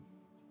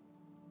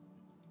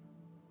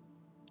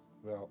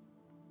Well,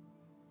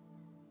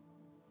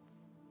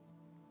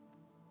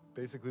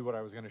 basically what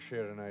I was going to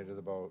share tonight is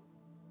about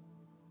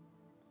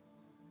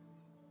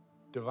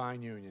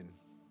divine union,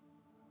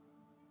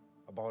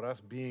 about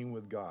us being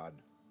with God,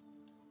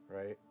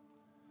 right?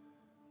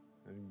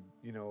 And,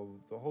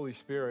 the Holy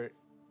Spirit,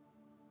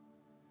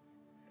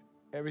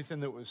 everything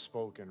that was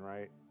spoken,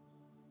 right,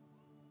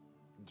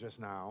 just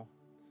now,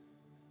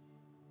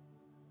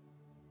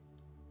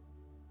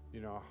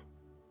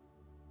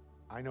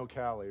 I know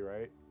Callie,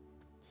 right?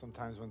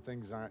 Sometimes when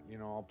things aren't,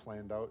 all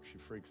planned out, she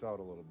freaks out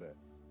a little bit,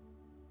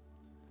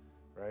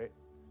 right?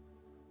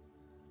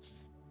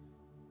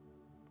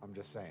 I'm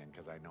just saying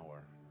because I know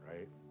her,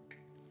 right?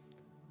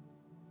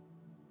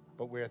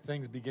 But where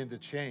things begin to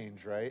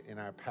change, right, in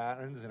our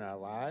patterns, in our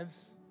lives,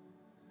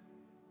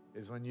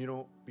 is when you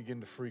don't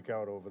begin to freak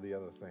out over the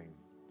other thing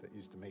that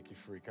used to make you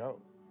freak out,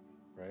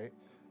 right?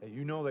 And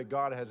you know that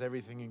God has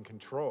everything in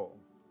control.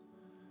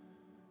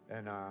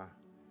 And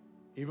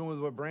even with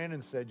what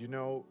Brandon said,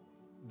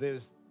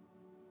 there's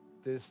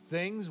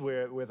things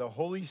where the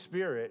Holy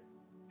Spirit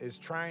is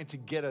trying to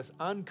get us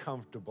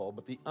uncomfortable,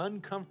 but the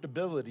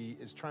uncomfortability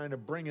is trying to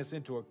bring us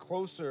into a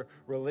closer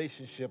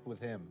relationship with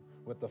Him,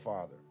 with the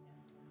Father.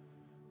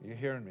 You're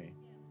hearing me?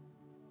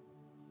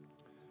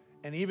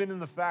 And even in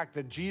the fact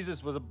that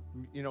Jesus was,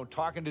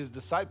 talking to His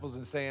disciples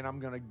and saying, I'm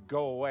going to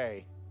go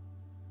away.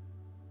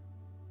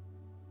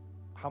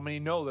 How many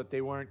know that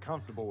they weren't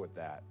comfortable with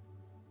that?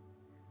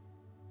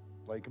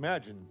 Like,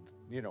 imagine,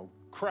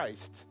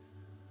 Christ,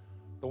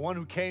 the one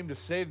who came to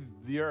save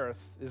the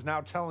earth, is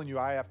now telling you,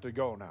 I have to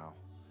go now.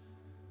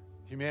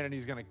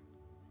 Humanity's going to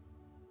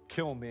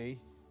kill me.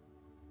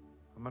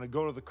 I'm going to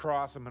go to the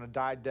cross. I'm going to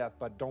die death,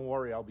 but don't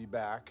worry, I'll be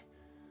back.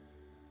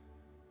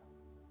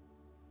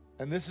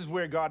 And this is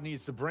where God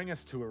needs to bring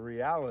us to a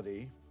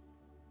reality.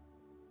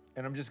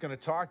 And I'm just going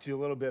to talk to you a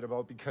little bit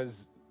about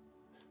because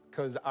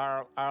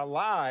our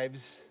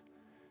lives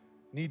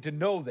need to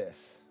know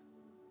this,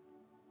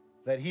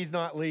 that He's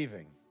not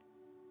leaving.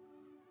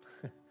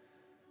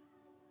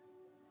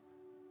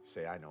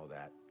 Say, I know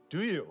that.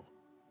 Do you?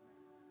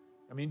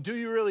 I mean, do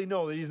you really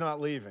know that He's not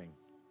leaving?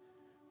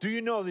 Do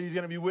you know that He's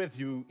going to be with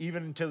you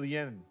even until the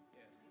end?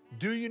 Yes.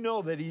 Do you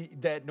know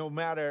that no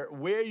matter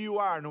where you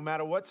are, no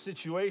matter what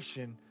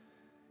situation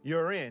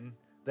you're in,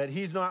 that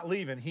He's not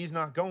leaving, He's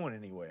not going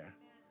anywhere,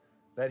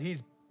 that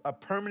He's a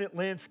permanent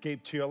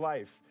landscape to your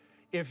life,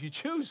 if you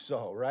choose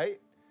so, right?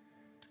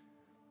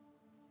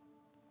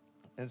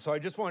 And so I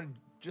just want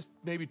to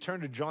maybe turn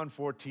to John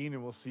 14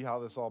 and we'll see how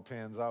this all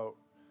pans out.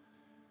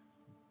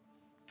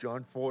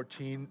 John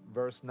 14,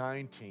 verse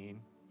 19.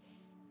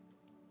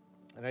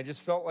 And I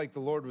just felt like the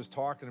Lord was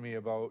talking to me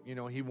about,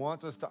 He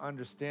wants us to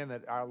understand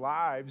that our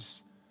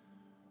lives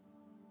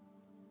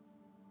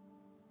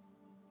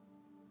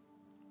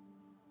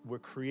were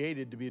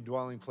created to be a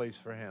dwelling place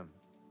for Him.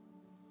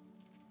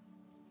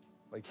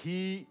 Like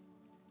He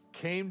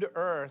came to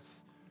earth,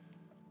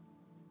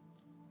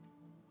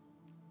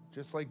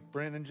 just like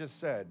Brandon just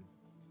said.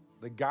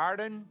 The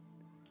garden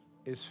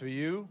is for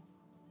you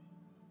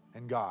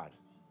and God.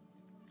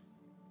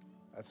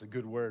 That's a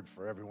good word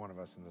for every one of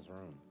us in this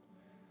room.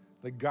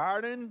 The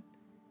garden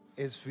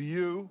is for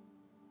you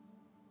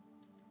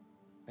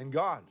and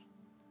God,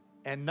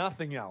 and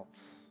nothing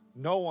else,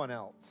 no one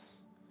else.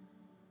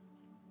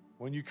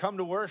 When you come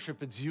to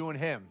worship, it's you and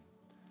Him.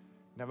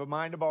 Never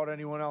mind about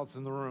anyone else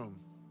in the room.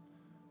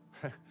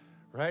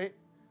 Right?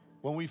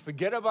 When we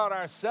forget about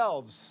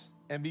ourselves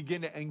and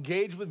begin to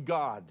engage with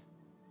God,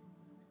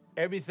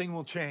 everything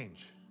will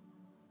change.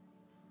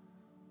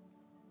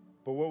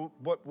 But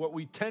what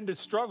we tend to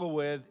struggle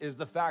with is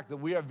the fact that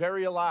we are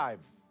very alive.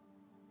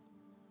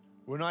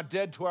 We're not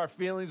dead to our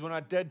feelings. We're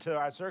not dead to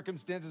our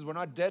circumstances. We're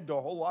not dead to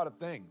a whole lot of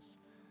things.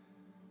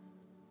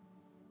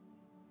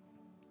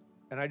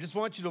 And I just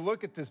want you to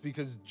look at this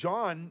because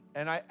John,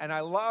 and I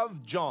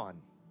love John,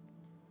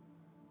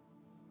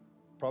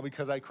 probably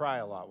because I cry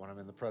a lot when I'm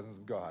in the presence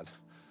of God.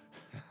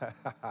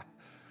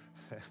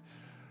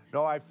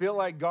 No, I feel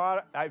like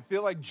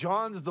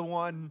John's the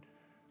one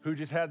who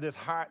just had this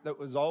heart that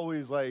was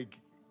always like,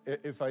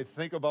 if I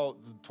think about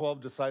the 12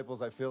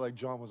 disciples, I feel like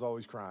John was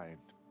always crying.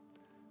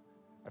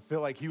 I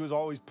feel like he was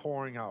always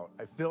pouring out.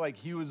 I feel like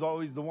he was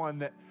always the one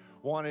that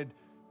wanted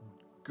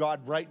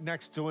God right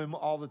next to him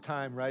all the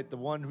time, right? The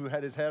one who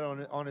had his head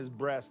on his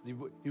breast.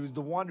 He was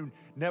the one who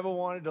never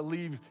wanted to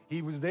leave.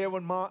 He was there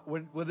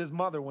with his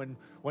mother when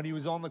he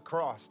was on the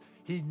cross.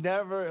 He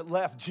never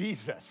left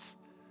Jesus.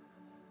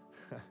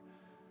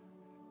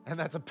 And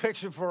that's a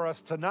picture for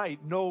us tonight.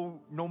 No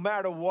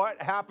matter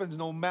what happens,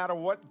 no matter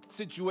what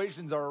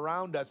situations are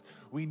around us,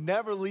 we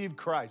never leave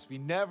Christ. We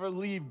never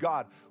leave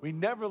God. We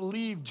never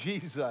leave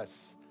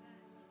Jesus.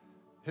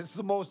 It's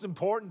the most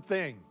important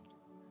thing.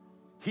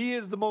 He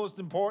is the most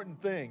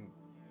important thing.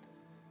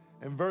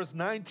 And verse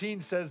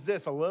 19 says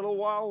this, a little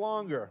while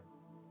longer,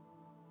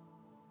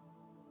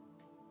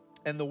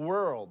 and the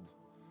world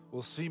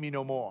will see me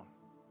no more.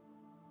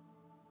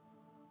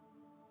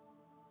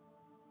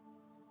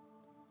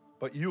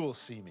 But you will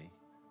see me.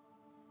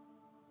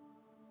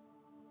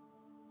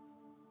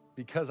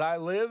 because I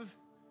live,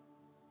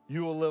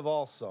 you will live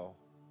also.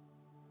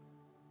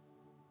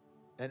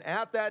 And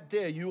at that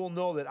day, you will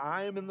know that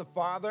I am in the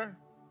Father,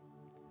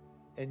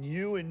 and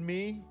you in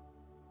me,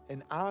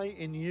 and I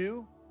in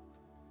you.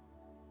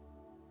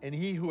 And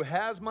he who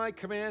has my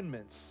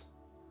commandments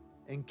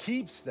and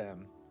keeps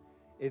them,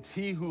 it's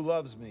he who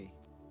loves me.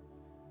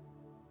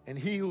 And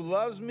he who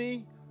loves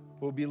me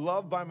will be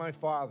loved by my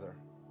Father.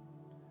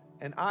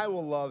 And I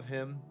will love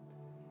him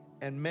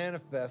and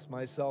manifest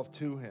myself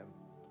to him.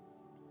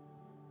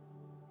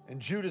 And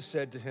Judas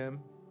said to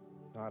him,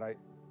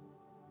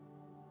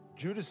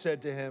 Judas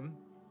said to him,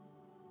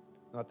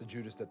 not the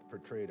Judas that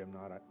betrayed him,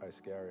 not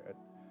Iscariot,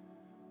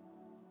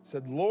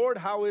 said, Lord,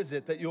 how is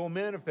it that you will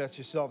manifest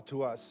yourself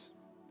to us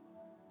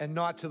and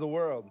not to the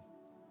world?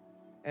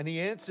 And he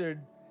answered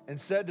and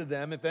said to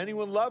them, if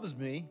anyone loves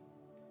me,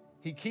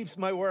 he keeps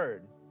my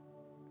word.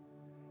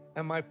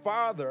 And my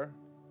Father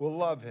will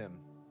love him.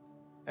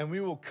 And we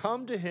will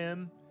come to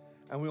him,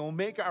 and we will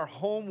make our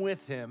home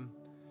with him.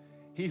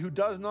 He who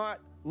does not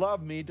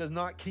love me does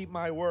not keep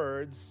my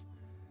words.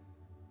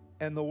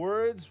 And the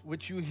words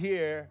which you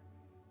hear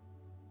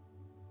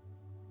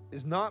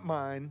is not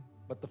mine,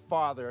 but the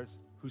Father's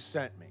who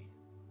sent me.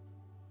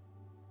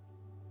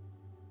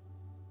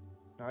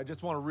 Now, I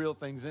just want to reel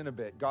things in a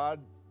bit. God,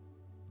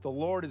 the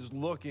Lord is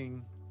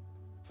looking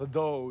for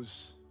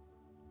those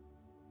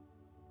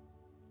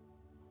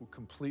who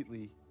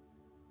completely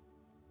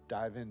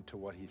dive into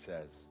what he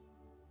says.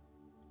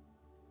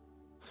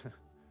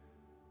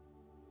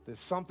 There's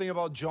something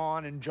about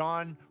John and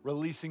John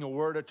releasing a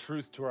word of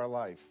truth to our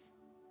life.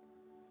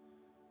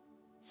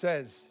 It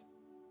says,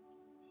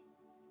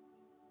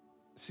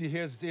 see,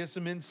 here's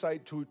some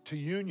insight to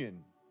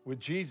union with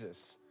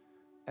Jesus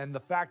and the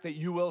fact that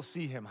you will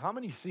see him. How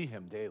many see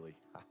him daily?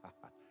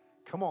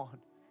 Come on.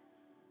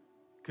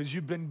 Because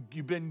you've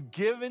been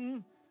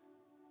given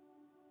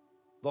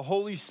the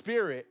Holy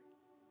Spirit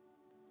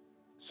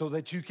so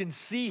that you can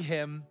see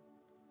him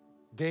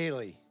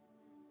daily.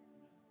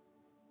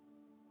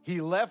 He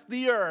left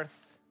the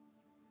earth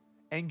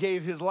and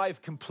gave his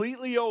life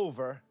completely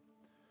over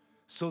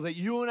so that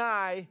you and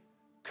I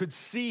could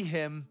see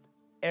him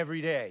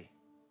every day.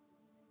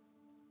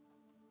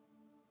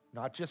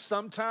 Not just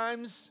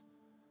sometimes,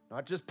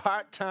 not just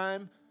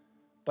part-time,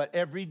 but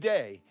every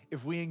day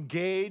if we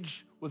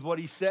engage with what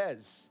he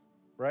says,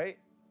 right?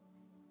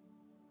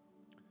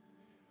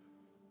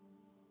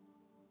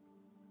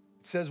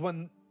 It says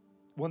when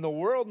the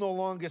world no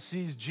longer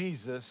sees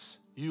Jesus,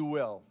 you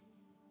will.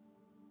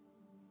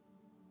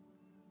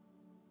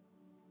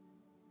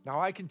 Now,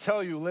 I can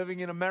tell you, living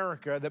in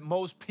America, that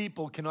most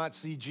people cannot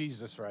see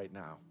Jesus right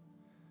now.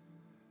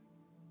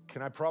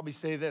 Can I probably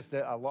say this,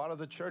 that a lot of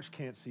the church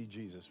can't see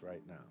Jesus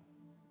right now.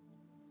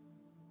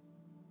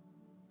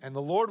 And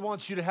the Lord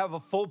wants you to have a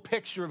full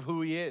picture of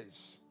who he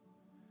is.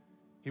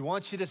 He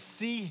wants you to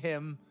see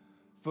him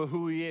for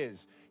who he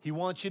is. He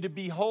wants you to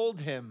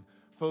behold him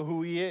for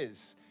who he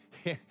is.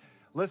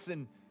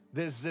 Listen,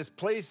 there's this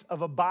place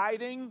of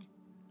abiding.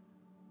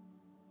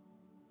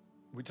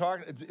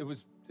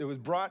 It was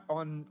brought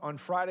on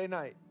Friday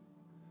night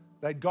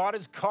that God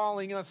is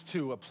calling us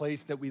to a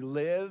place that we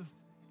live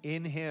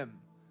in him,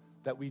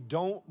 that we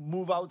don't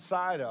move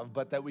outside of,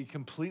 but that we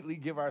completely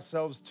give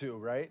ourselves to,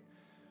 right?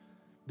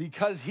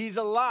 Because he's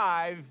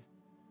alive,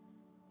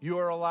 you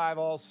are alive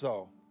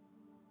also.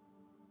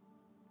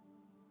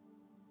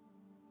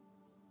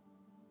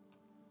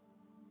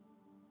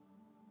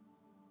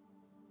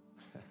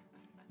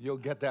 You'll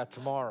get that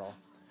tomorrow.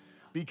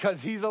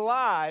 Because he's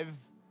alive,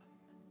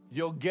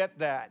 you'll get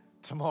that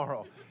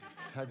tomorrow.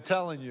 I'm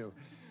telling you.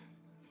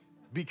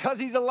 Because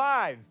he's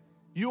alive,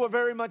 you are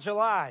very much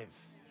alive.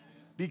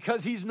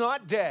 Because he's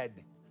not dead.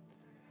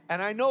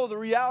 And I know the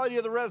reality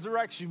of the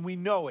resurrection, we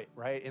know it,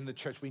 right? In the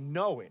church, we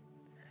know it.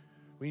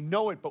 We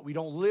know it, but we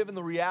don't live in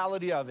the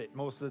reality of it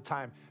most of the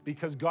time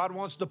because God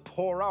wants to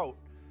pour out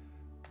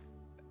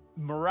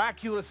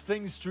miraculous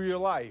things through your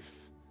life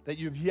that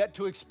you've yet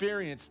to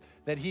experience,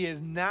 that he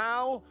is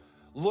now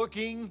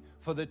looking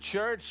for the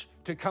church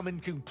to come in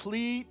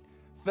complete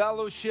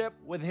fellowship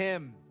with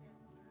him.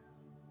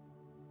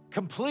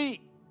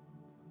 Complete.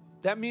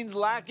 That means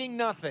lacking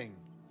nothing.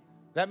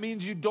 That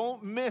means you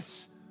don't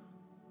miss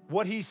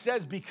what he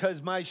says,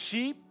 because my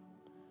sheep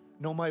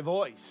know my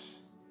voice.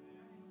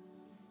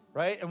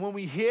 Right? And when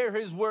we hear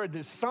his word,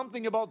 there's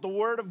something about the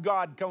word of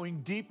God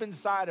going deep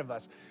inside of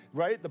us.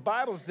 Right? The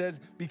Bible says,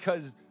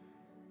 because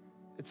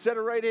it said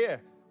it right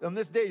here, on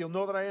this day you'll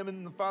know that I am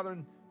in the Father,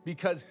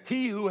 because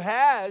he who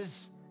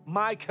has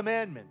my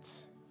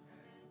commandments.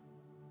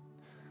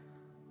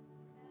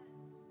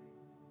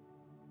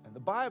 And the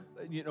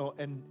Bible,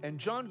 and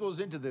John goes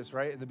into this,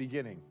 right, in the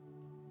beginning.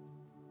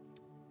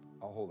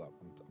 I'll hold up.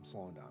 I'm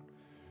slowing down.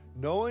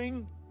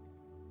 Knowing,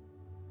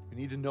 we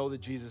need to know that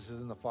Jesus is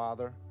in the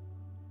Father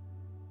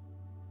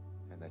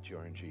and that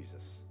you're in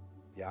Jesus.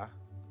 Yeah?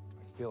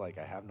 I feel like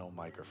I have no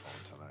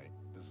microphone tonight.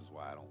 This is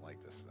why I don't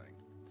like this thing.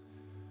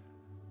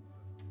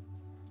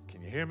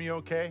 Can you hear me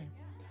okay?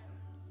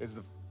 Is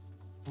the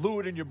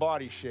fluid in your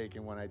body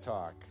shaking when I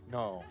talk?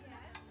 No.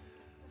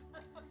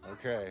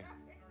 Okay.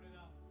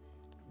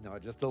 No,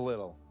 just a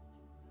little.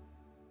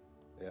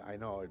 Yeah, I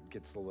know it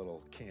gets a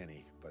little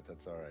canny, but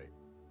that's all right.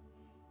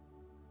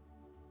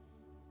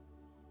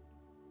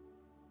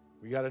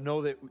 We got to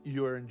know that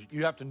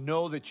you have to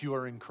know that you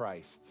are in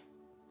Christ.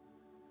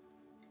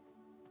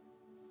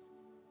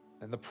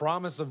 And the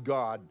promise of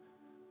God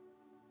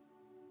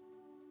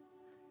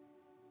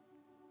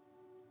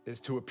is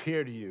to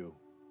appear to you.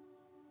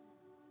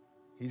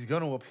 He's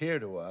going to appear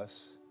to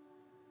us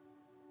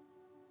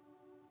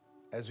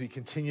as we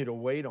continue to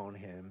wait on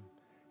him,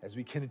 as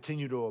we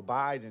continue to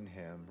abide in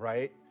him,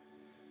 right?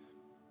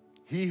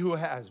 He who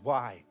has,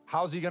 why?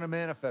 How's he going to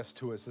manifest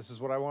to us? This is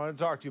what I want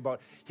to talk to you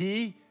about.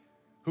 He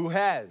who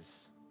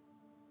has,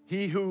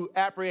 he who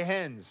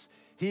apprehends,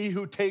 he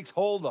who takes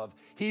hold of,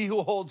 he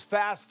who holds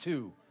fast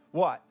to,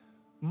 what?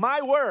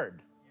 My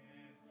word.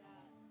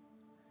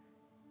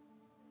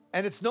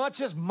 And it's not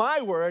just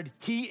my word,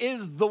 he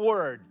is the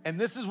word. And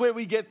this is where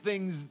we get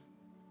things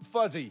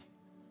fuzzy.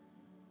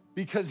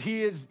 Because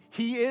he is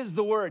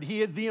the word.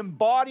 He is the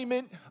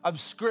embodiment of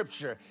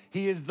Scripture.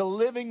 He is the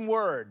living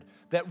word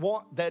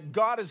that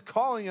God is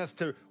calling us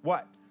to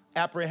what?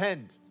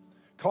 Apprehend.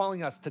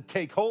 Calling us to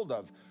take hold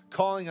of.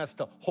 Calling us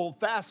to hold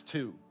fast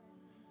to.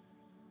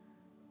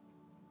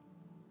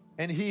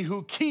 And he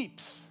who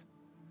keeps.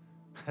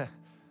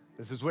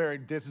 This is where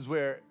it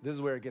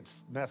gets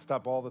messed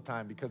up all the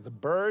time, because the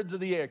birds of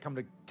the air come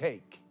to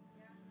take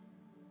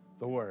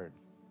the word.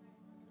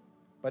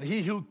 But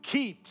he who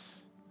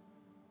keeps.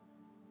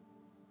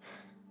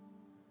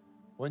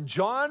 When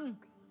John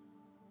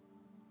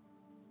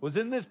was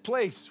in this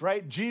place,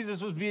 right,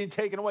 Jesus was being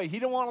taken away. He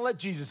didn't want to let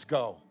Jesus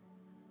go.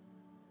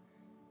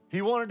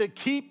 He wanted to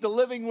keep the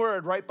living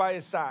word right by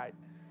his side.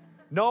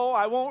 No,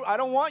 I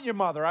don't want your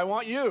mother. I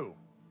want you.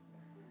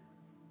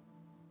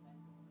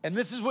 And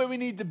this is where we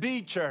need to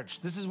be, church.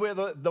 This is where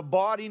the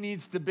body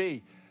needs to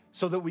be,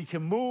 so that we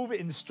can move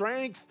in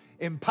strength,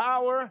 in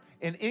power,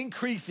 and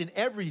increase in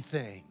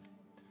everything.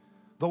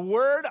 The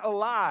word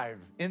alive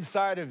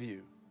inside of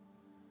you.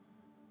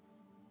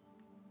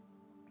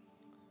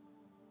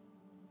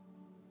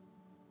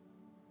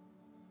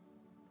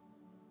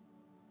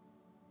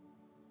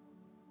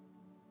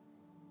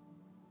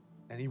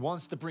 And he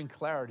wants to bring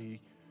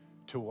clarity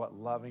to what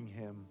loving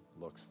him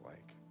looks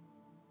like.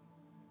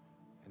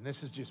 And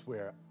this is just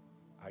where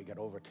I got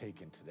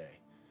overtaken today.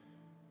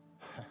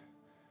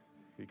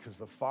 Because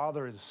the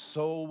Father is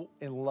so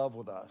in love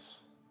with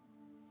us.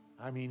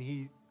 I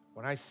mean,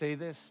 when I say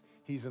this,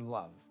 he's in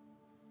love.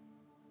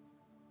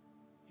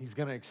 He's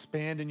going to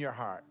expand in your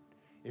heart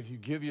if you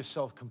give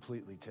yourself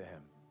completely to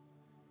him.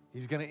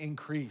 He's going to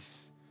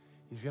increase.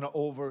 He's going to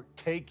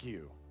overtake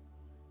you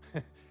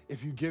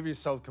if you give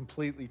yourself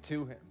completely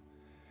to him.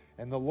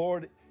 And the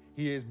Lord,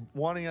 he is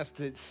wanting us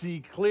to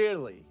see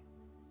clearly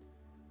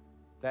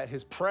that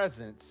his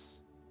presence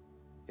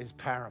is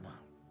paramount.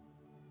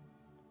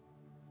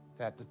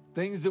 That the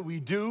things that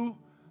we do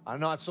are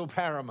not so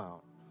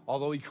paramount.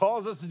 Although he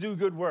calls us to do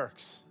good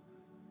works.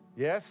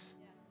 Yes?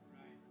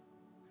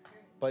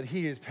 But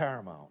he is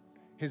paramount.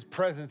 His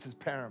presence is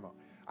paramount.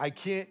 I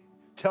can't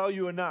tell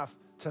you enough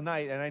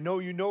tonight, and I know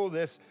you know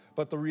this,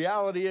 but the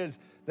reality is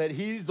that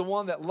he's the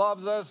one that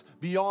loves us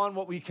beyond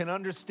what we can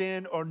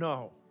understand or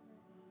know.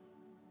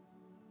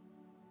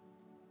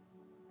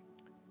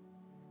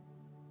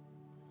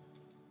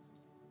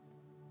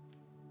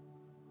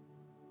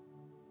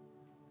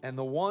 And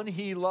the one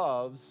he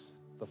loves,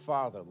 the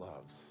Father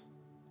loves.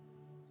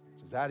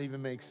 Does that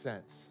even make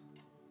sense?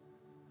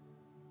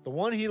 The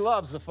one he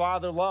loves, the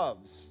Father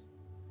loves.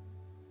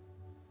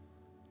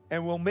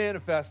 And will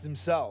manifest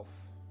himself.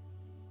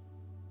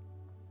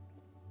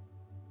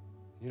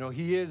 You know,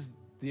 he is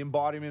the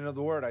embodiment of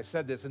the Word. I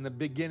said this, in the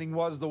beginning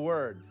was the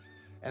Word.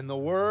 And the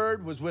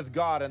Word was with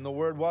God, and the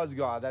Word was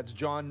God. That's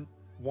John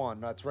 1.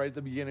 That's right at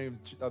the beginning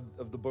of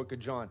the book of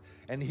John.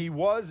 And he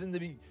was in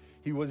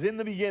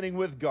the beginning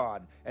with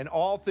God, and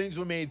all things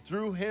were made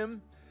through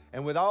him,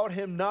 and without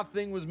him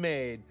nothing was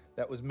made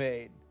that was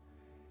made.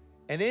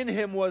 And in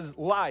him was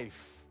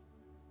life,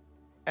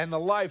 and the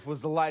life was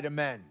the light of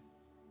men.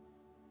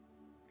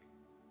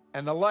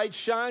 And the light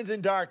shines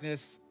in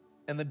darkness,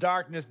 and the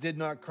darkness did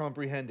not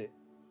comprehend it.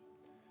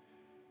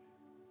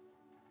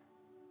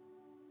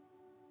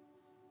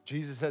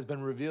 Jesus has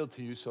been revealed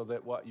to you so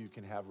that what? You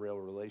can have real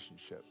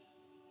relationship.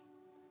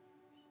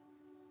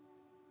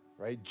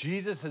 Right?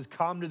 Jesus has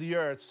come to the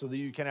earth so that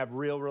you can have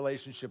real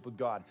relationship with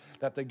God.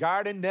 That the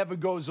garden never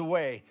goes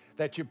away.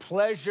 That your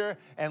pleasure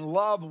and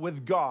love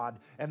with God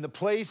and the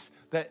place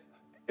that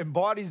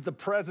embodies the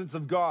presence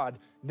of God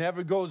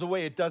never goes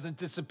away. It doesn't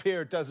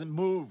disappear. It doesn't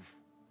move.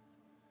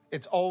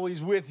 It's always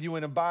with you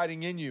and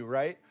abiding in you,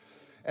 right?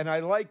 And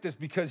I like this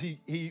because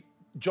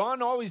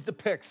John always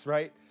depicts,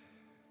 right?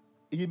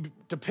 He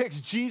depicts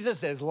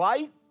Jesus as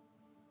light.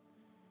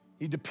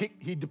 He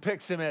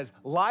depicts him as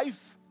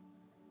life.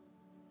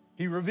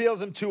 He reveals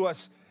him to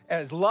us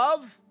as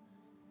love,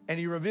 and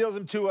he reveals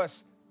him to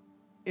us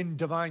in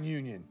divine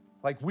union.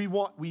 Like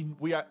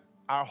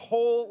our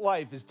whole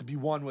life is to be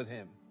one with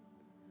him.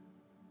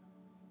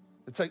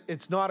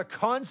 It's not a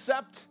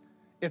concept,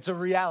 it's a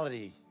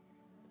reality.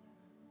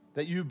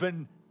 That you've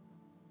been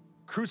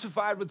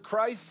crucified with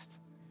Christ,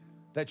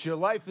 that your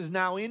life is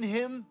now in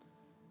him,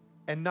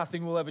 and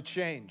nothing will ever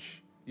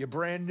change. You're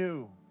brand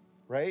new,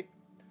 right?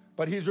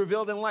 But he's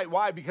revealed in light.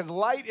 Why? Because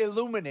light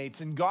illuminates,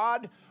 and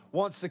God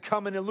wants to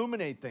come and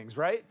illuminate things,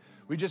 right?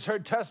 We just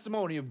heard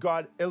testimony of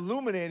God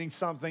illuminating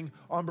something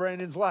on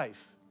Brandon's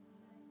life.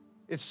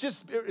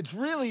 It's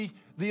really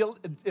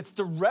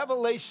the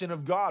revelation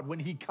of God when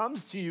he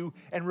comes to you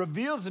and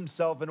reveals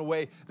himself in a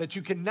way that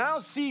you can now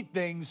see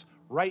things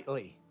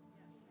rightly,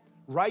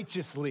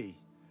 righteously,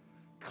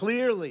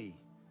 clearly,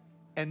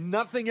 and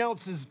nothing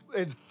else is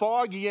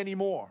foggy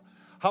anymore.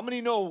 How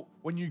many know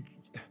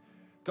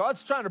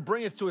God's trying to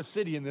bring us to a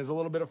city and there's a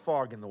little bit of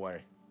fog in the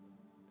way?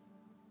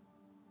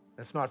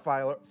 That's not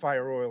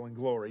fire, oil, and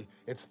glory.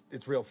 It's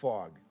real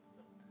fog.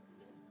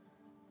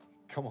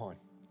 Come on.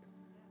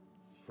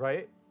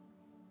 Right?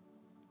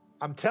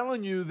 I'm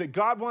telling you that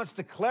God wants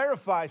to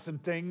clarify some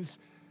things,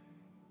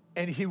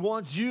 and he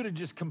wants you to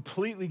just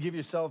completely give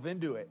yourself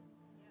into it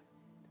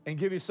and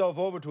give yourself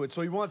over to it.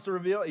 So he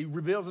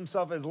reveals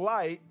himself as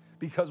light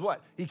because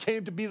what? He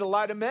came to be the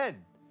light of men.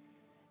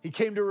 He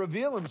came to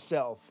reveal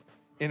himself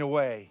in a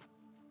way.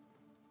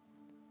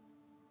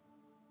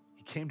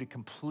 He came to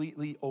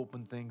completely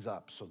open things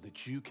up so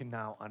that you can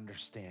now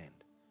understand.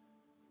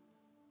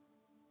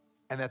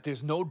 And that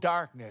there's no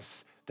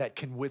darkness that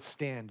can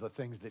withstand the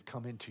things that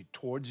come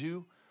towards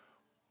you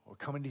or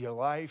come into your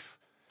life,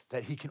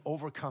 that he can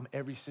overcome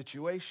every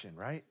situation,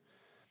 right?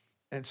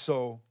 And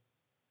so,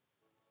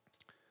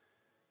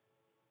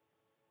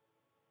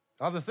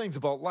 other things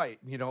about light,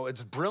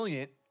 it's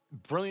brilliant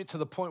to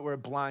the point where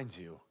it blinds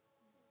you,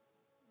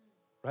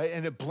 right?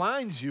 And it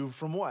blinds you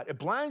from what? It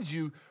blinds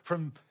you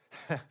from,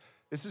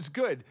 this is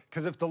good,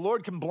 because if the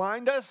Lord can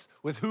blind us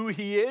with who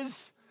he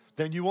is,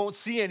 then you won't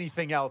see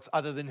anything else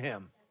other than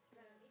him.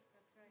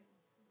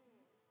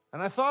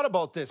 And I thought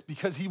about this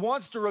because he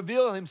wants to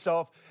reveal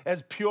himself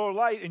as pure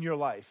light in your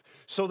life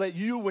so that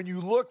when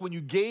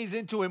you gaze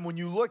into him, when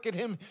you look at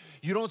him,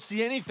 you don't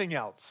see anything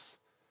else.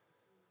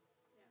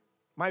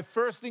 My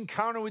first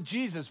encounter with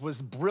Jesus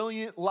was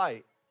brilliant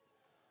light.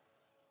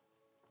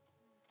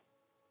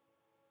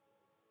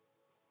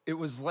 It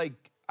was like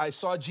I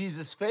saw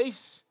Jesus'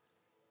 face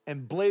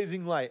and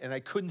blazing light, and I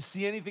couldn't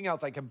see anything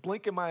else. I kept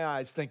blinking my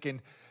eyes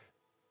thinking,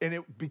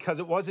 because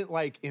it wasn't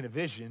like in a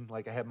vision,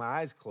 like I had my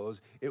eyes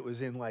closed, it was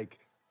in like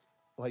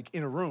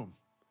in a room.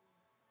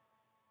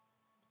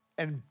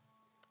 And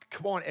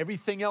come on,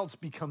 everything else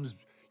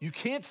you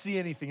can't see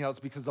anything else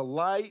because the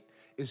light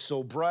is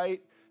so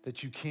bright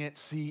that you can't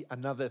see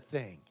another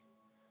thing.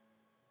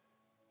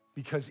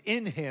 Because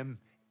in him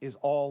is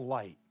all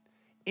light.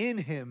 In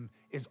him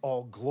is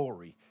all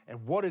glory.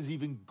 And what does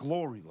even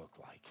glory look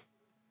like?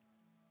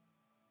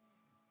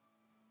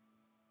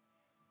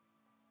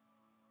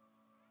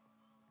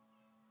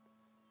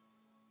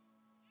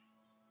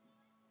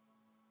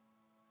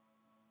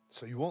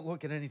 So you won't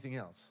look at anything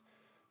else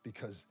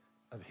because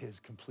of his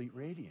complete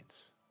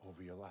radiance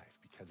over your life,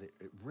 because it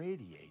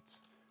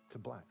radiates to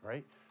blind,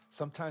 right?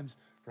 Sometimes,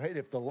 right,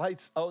 if the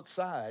light's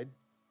outside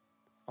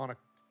on a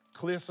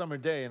clear summer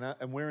day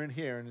and we're in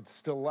here and it's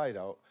still light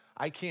out,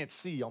 I can't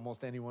see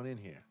almost anyone in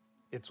here.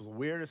 It's the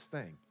weirdest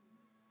thing.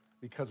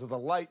 Because of the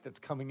light that's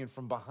coming in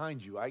from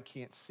behind you, I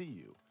can't see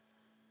you.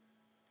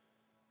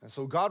 And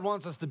so God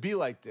wants us to be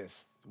like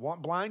this.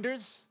 Want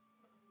blinders?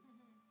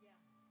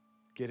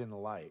 Get in the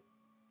light.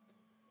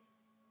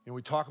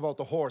 We talk about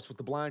the horse with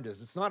the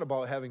blinders. It's not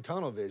about having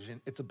tunnel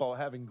vision. It's about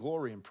having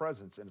glory and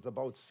presence, and it's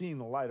about seeing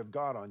the light of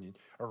God on you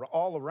or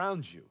all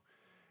around you.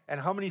 And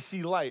how many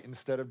see light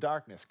instead of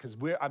darkness? Because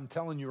I'm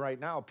telling you right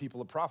now,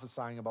 people are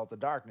prophesying about the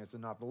darkness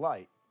and not the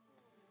light.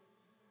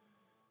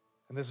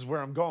 And this is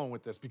where I'm going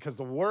with this, because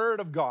the word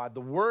of God, the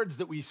words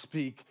that we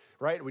speak,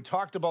 right? We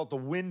talked about the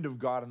wind of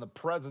God and the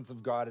presence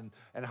of God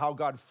and how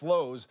God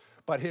flows,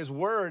 but his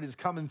word is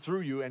coming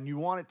through you, and you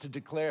want it to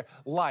declare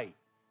light.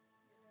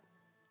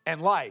 And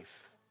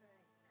life.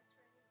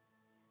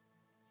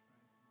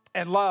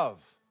 And love.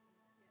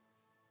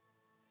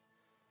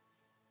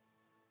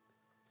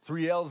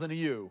 3 L's and a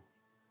U.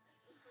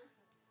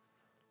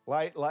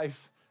 Light,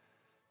 life,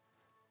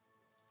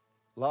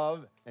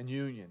 love, and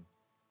union.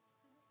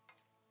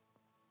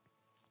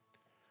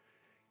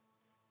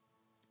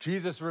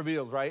 Jesus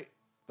revealed, right?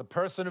 The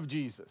person of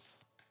Jesus.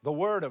 The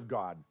Word of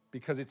God.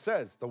 Because it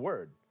says the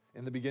Word.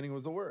 In the beginning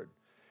was the Word.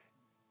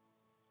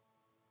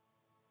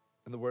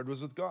 And the Word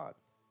was with God.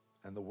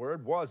 And the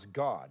Word was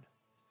God,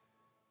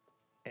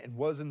 and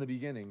was in the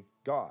beginning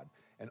God.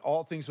 And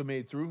all things were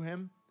made through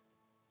him,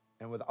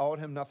 and without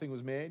him nothing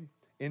was made.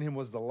 In him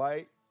was the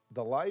light,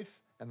 the life,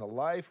 and the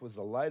life was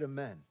the light of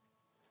men.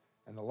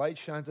 And the light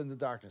shines in the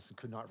darkness and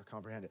could not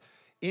comprehend it.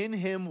 In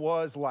him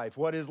was life.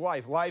 What is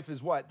life? Life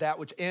is what? That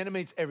which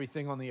animates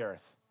everything on the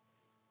earth.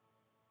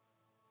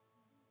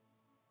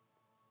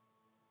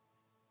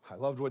 I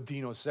loved what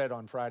Dino said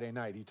on Friday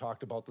night. He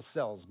talked about the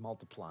cells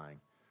multiplying.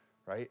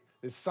 Right?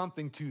 There's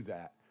something to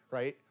that,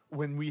 right?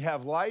 When we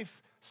have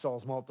life,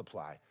 cells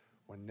multiply.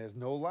 When there's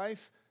no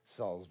life,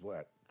 cells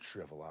what?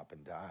 Shrivel up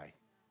and die.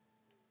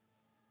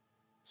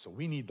 So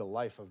we need the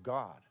life of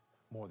God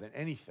more than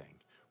anything.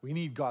 We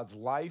need God's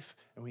life,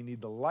 and we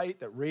need the light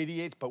that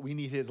radiates, but we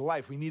need his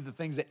life. We need the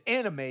things that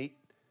animate,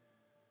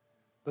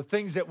 the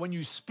things that when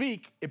you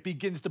speak, it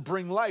begins to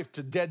bring life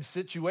to dead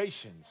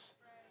situations.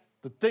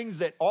 The things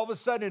that all of a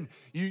sudden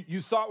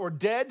you thought were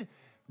dead,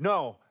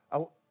 no.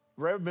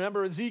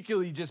 Remember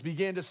Ezekiel, he just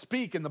began to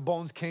speak and the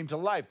bones came to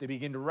life. They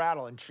began to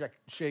rattle and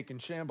shake and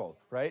shamble,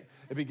 right?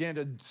 It began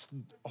to,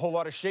 a whole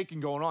lot of shaking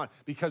going on.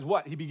 Because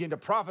what? He began to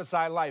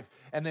prophesy life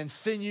and then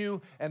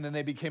sinew, and then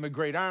they became a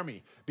great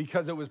army.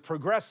 Because it was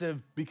progressive,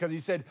 because he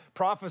said,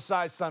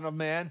 prophesy, son of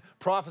man,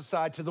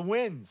 prophesy to the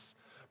winds.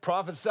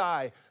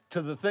 Prophesy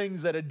to the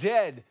things that are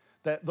dead,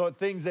 that the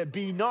things that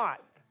be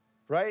not,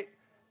 right?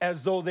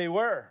 As though they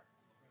were.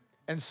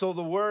 And so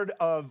the word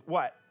of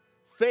what?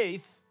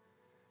 Faith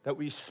that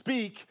we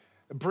speak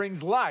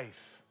brings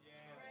life. Yeah.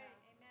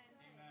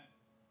 Amen.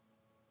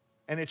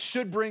 And it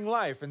should bring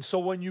life. And so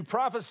when you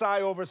prophesy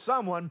over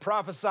someone,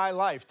 prophesy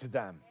life to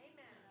them.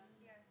 Amen.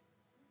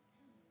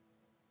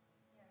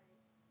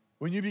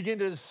 When you begin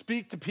to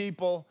speak to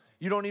people,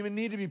 you don't even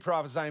need to be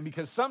prophesying,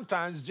 because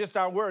sometimes just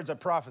our words are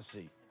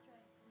prophecy.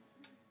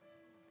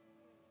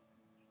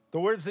 The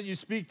words that you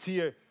speak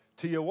to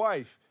your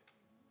wife,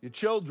 your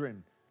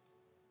children,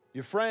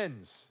 your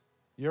friends,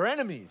 your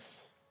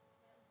enemies.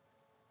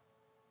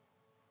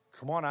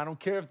 Come on, I don't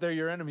care if they're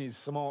your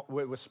enemies.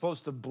 We're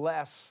supposed to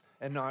bless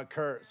and not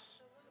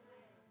curse.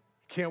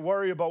 Can't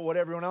worry about what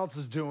everyone else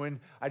is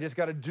doing. I just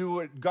got to do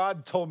what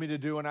God told me to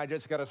do, and I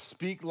just got to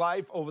speak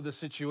life over the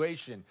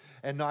situation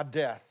and not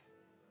death.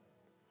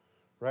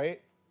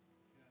 Right?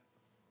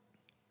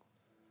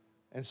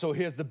 And so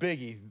here's the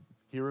biggie.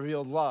 He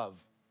revealed love.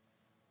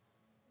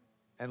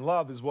 And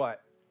love is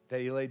what?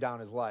 That he laid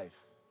down his life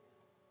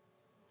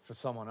for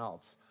someone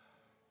else.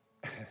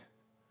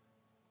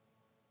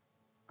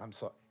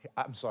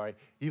 I'm sorry.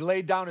 He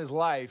laid down his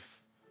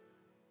life,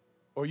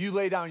 or you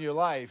lay down your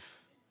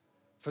life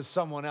for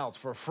someone else,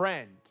 for a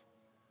friend,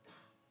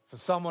 for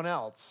someone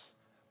else.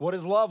 What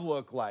does love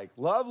look like?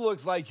 Love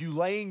looks like you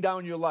laying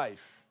down your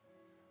life.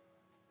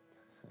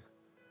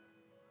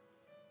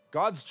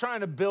 God's trying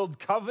to build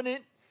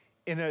covenant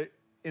in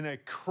a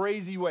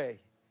crazy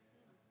way.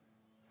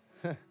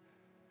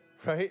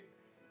 Right?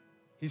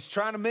 He's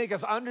trying to make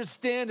us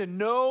understand and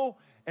know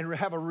and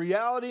have a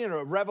reality and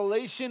a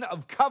revelation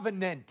of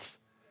covenant.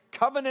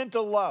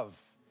 Covenantal love.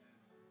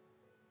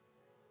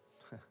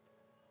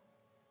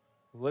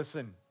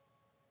 Listen.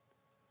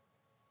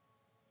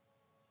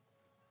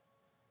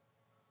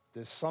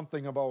 There's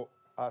something about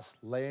us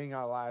laying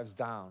our lives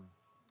down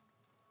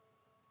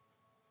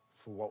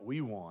for what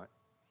we want,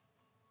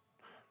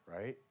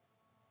 right?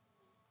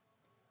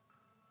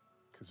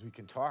 Because we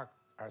can talk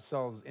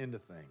ourselves into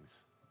things.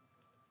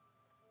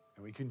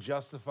 And we can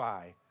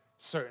justify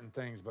certain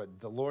things, but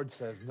the Lord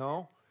says,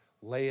 no,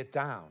 lay it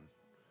down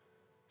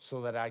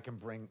so that I can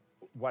bring,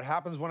 what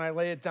happens when I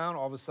lay it down?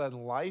 All of a sudden,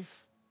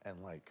 life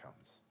and light comes.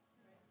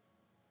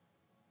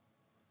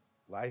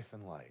 Life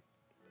and light.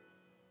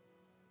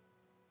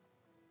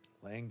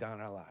 Laying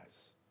down our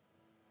lives.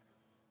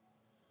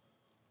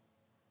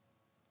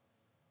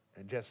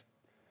 And just,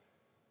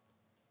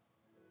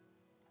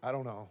 I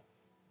don't know.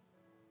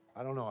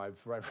 I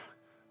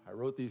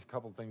wrote these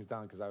couple things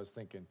down because I was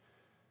thinking,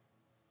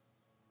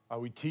 are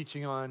we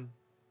teaching on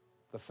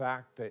the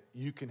fact that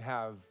you can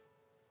have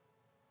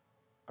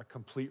a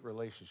complete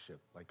relationship,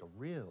 like a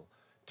real,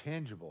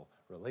 tangible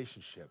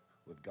relationship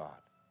with God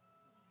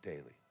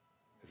daily?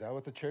 Is that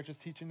what the church is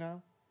teaching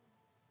now?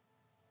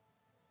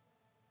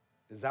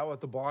 Is that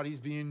what the body's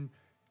being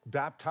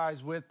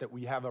baptized with? That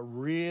we have a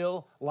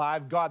real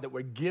live God, that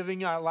we're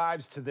giving our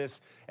lives to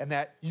this, and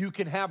that you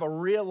can have a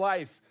real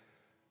life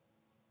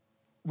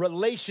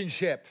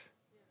relationship?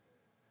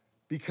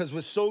 Because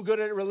we're so good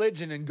at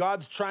religion, and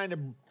God's trying to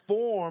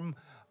form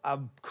a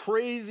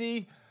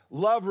crazy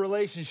love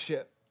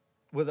relationship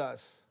with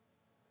us.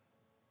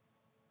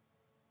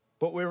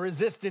 But we're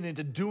resistant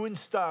into doing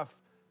stuff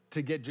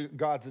to get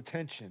God's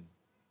attention.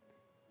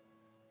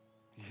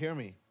 You hear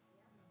me?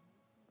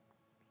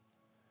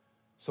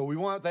 So we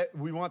want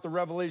the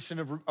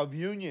revelation of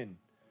union,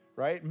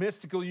 right?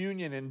 Mystical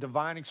union and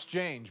divine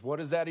exchange. What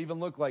does that even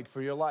look like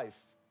for your life?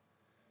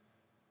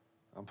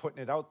 I'm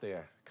putting it out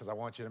there because I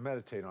want you to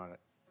meditate on it.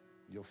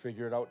 You'll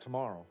figure it out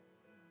tomorrow.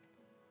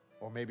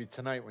 Or maybe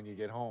tonight when you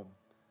get home.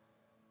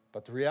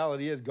 But the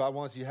reality is God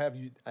wants you to have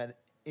an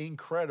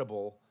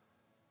incredible,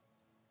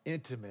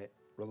 intimate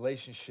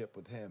relationship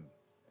with him.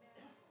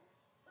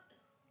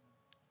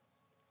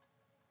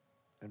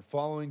 And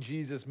following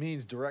Jesus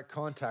means direct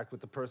contact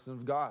with the person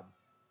of God.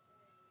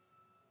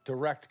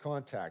 Direct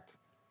contact.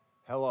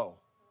 Hello.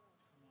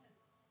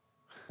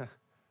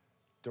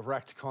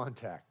 Direct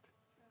contact.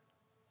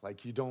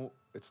 Like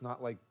it's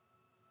not like,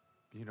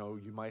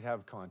 you might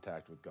have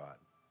contact with God.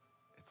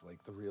 It's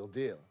like the real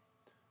deal,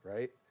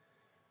 right?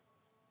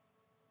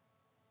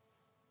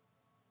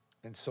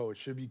 And so it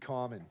should be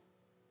common.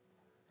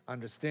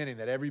 Understanding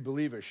that every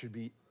believer should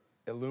be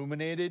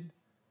illuminated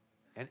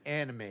and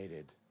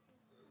animated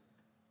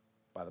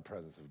by the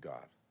presence of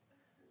God.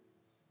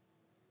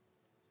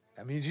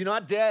 That means you're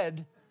not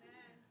dead.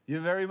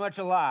 You're very much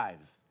alive.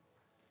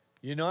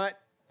 You're not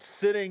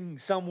sitting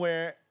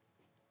somewhere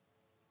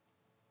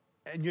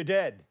and you're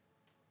dead.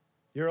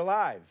 You're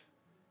alive.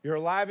 You're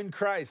alive in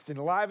Christ and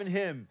alive in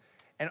Him.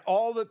 And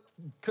all that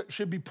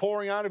should be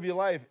pouring out of your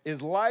life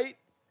is light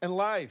and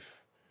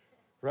life,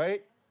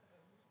 right?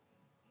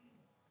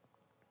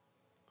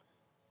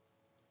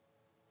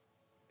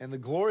 And the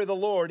glory of the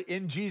Lord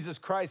in Jesus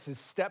Christ has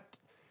stepped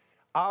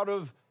out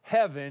of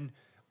heaven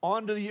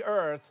onto the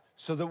earth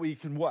so that we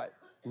can what?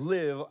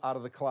 Live out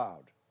of the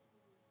cloud.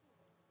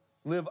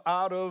 Live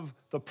out of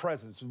the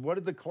presence. What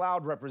did the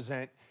cloud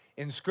represent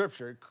in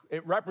Scripture?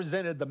 It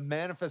represented the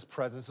manifest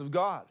presence of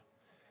God.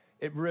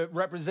 It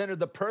represented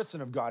the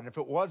person of God. And if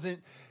it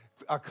wasn't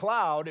a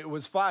cloud, it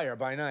was fire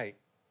by night.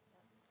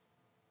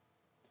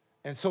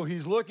 And so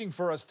He's looking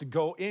for us to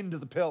go into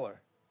the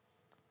pillar.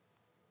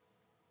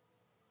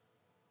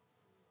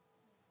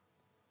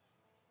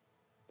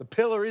 The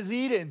pillar is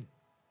Eden.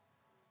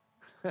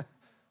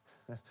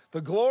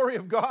 The glory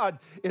of God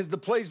is the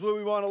place where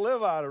we want to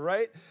live out of,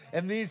 right?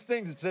 And these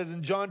things, it says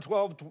in John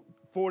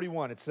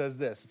 12:41, it says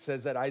this. It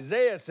says that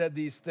Isaiah said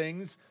these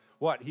things,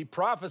 what? He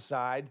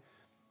prophesied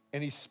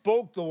and he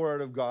spoke the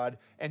word of God.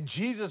 And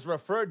Jesus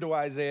referred to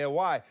Isaiah.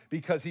 Why?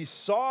 Because he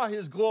saw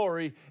his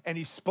glory and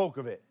he spoke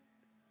of it.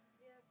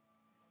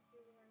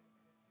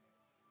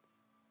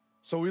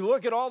 So we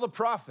look at all the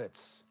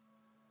prophets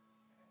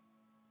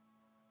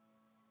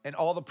and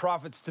all the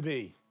prophets to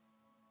be,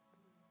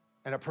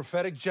 and a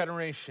prophetic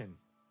generation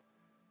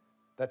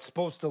that's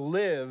supposed to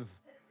live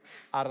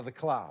out of the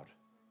cloud.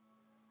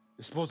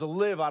 You're supposed to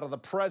live out of the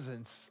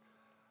presence,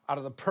 out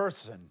of the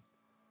person,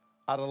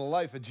 out of the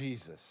life of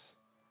Jesus,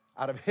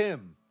 out of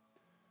Him,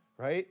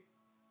 right?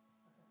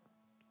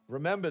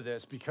 Remember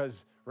this,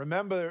 because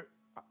remember,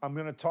 I'm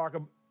going to talk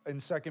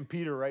in 2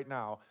 Peter right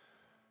now,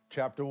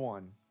 chapter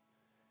 1,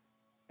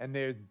 and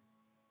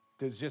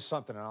there's just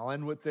something, and I'll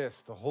end with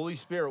this. The Holy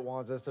Spirit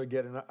wants us to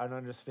get an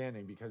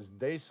understanding, because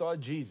they saw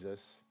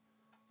Jesus,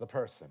 the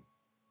person,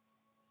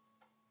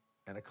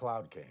 and a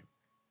cloud came,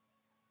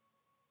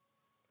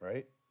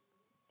 right?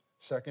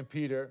 2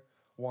 Peter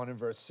 1 and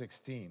verse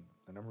 16,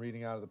 and I'm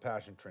reading out of the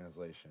Passion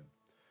Translation.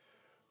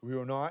 We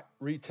were not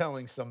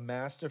retelling some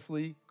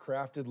masterfully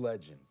crafted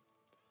legend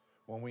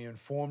when we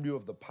informed you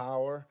of the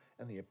power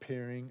and the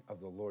appearing of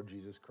the Lord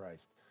Jesus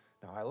Christ.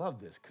 Now, I love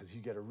this because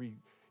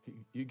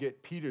you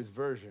get Peter's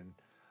version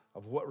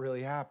of what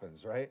really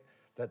happens, right?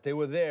 That they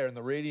were there in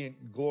the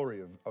radiant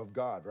glory of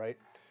God, right?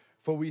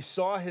 For we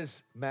saw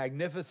His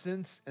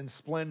magnificence and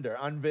splendor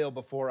unveiled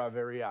before our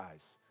very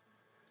eyes.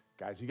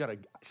 Guys, you got to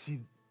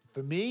see,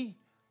 for me,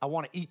 I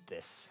want to eat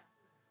this.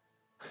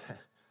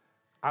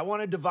 I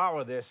want to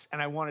devour this,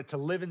 and I want it to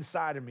live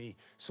inside of me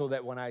so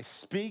that when I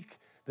speak,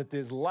 that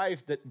there's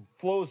life that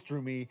flows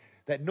through me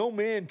that no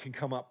man can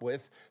come up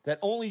with, that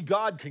only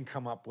God can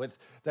come up with,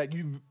 that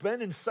you've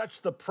been in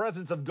such the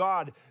presence of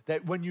God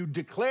that when you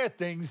declare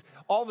things,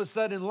 all of a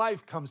sudden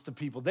life comes to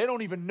people. They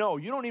don't even know.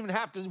 You don't even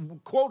have to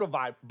quote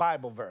a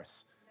Bible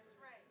verse.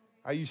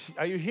 That's right.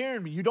 Are you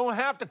hearing me? You don't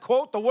have to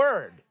quote the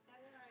word.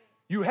 That's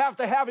right. You have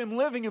to have Him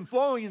living and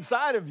flowing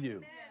inside of you.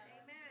 Amen.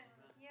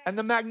 And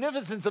the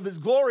magnificence of His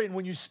glory, and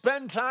when you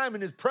spend time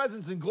in His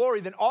presence and glory,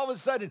 then all of a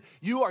sudden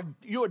you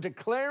are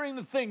declaring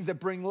the things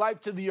that bring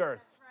life to the earth.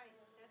 That's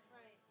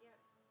right.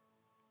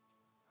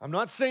 Yeah. I'm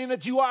not saying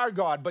that you are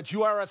God, but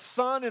you are a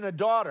son and a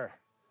daughter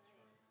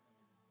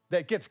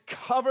that gets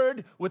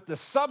covered with the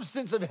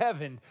substance of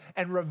heaven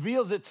and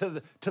reveals it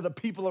to the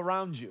people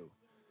around you.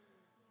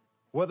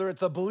 Whether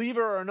it's a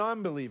believer or a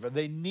non-believer,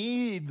 they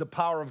need the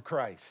power of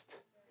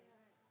Christ.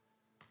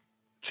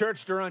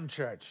 Churched or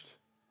unchurched.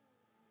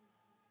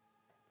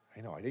 I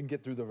know, I didn't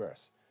get through the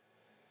verse.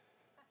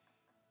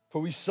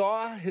 For we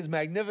saw His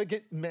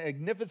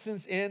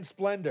magnificence and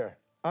splendor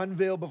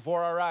unveiled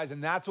before our eyes.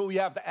 And that's what we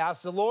have to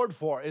ask the Lord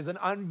for, is an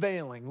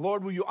unveiling.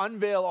 Lord, will you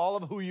unveil all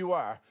of who you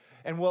are?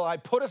 And will I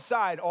put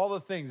aside all the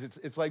things?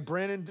 It's like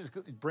Brandon's,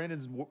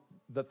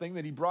 the thing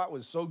that he brought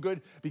was so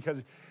good,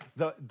 because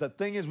the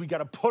thing is we got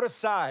to put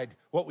aside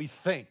what we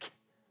think.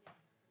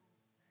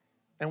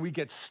 And we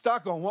get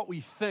stuck on what we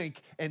think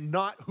and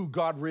not who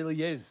God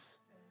really is.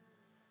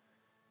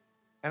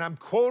 And I'm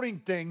quoting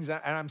things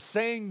and I'm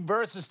saying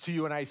verses to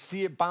you and I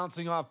see it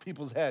bouncing off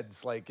people's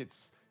heads like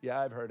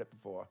I've heard it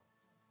before.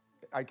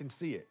 I can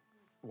see it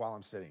while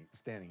I'm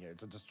standing here.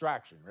 It's a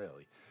distraction,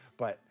 really.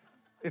 But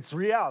it's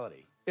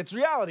reality. It's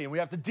reality, and we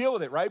have to deal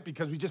with it, right?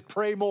 Because we just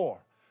pray more.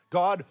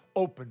 God,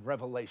 open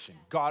revelation.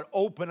 God,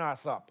 open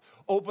us up.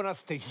 Open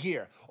us to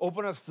hear.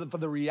 Open us for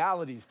the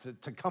realities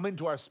to come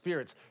into our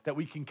spirits that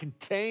we can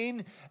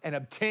contain and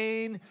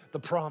obtain the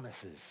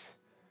promises,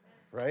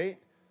 right?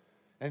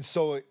 And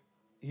so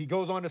he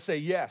goes on to say,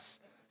 yes,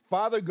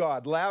 Father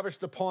God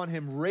lavished upon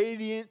him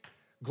radiant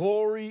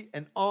glory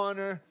and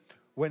honor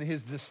when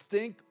his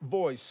distinct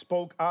voice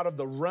spoke out of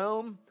the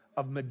realm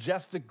of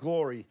majestic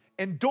glory,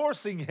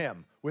 endorsing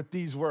him with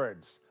these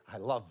words. I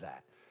love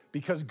that.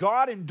 because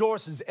God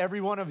endorses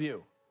every one of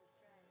you.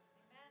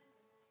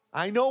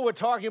 I know we're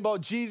talking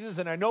about Jesus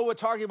and I know we're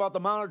talking about the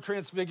Mount of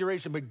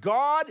Transfiguration, but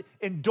God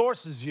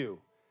endorses you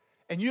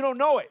and you don't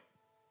know it.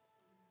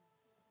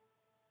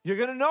 You're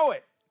going to know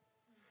it.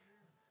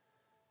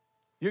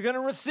 You're going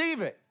to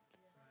receive it.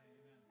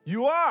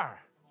 You are.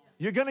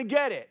 You're going to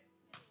get it.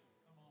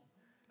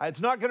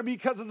 It's not going to be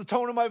because of the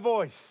tone of my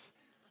voice.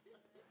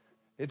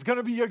 It's going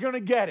to be, you're going to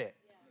get it.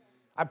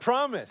 I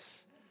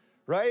promise,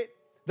 right?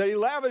 That he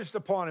lavished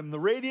upon him the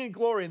radiant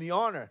glory and the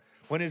honor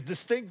when his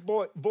distinct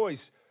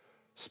voice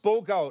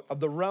spoke out of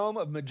the realm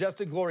of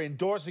majestic glory,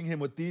 endorsing him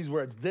with these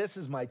words, "This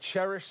is my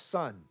cherished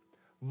son,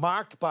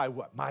 marked by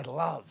what? My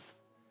love."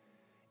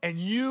 And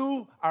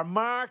you are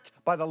marked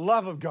by the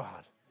love of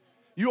God.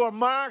 You are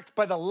marked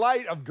by the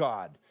light of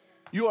God.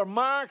 You are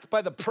marked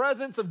by the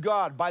presence of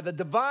God, by the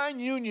divine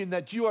union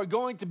that you are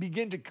going to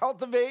begin to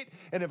cultivate.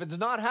 And if it's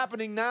not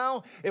happening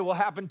now, it will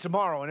happen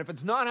tomorrow. And if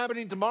it's not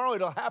happening tomorrow,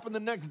 it'll happen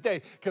the next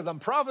day. Because I'm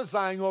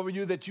prophesying over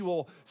you that you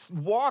will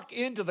walk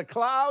into the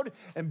cloud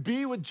and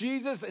be with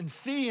Jesus and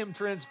see him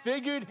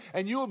transfigured,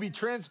 and you will be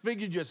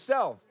transfigured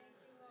yourself.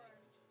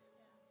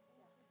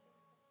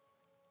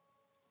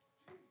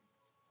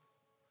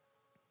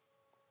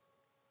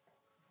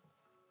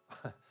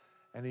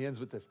 And he ends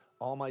with this,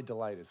 "All my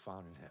delight is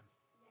found in him."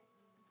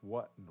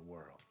 What in the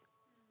world?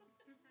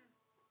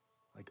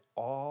 Like,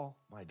 all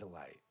my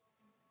delight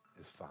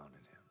is found in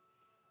him.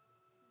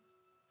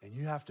 And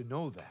you have to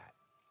know that.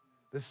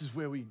 This is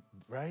where we,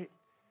 right?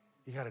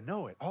 You got to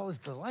know it. All his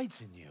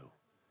delight's in you.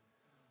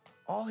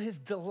 All his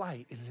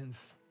delight is in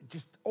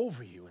just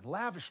over you and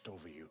lavished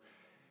over you.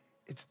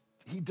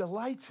 He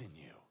delights in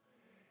you.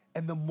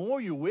 And the more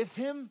you're with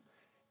him,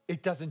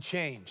 it doesn't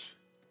change.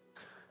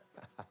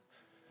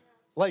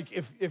 Like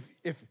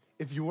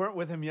if you weren't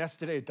with him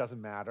yesterday, it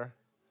doesn't matter.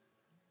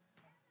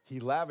 He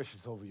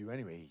lavishes over you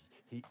anyway.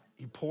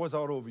 He pours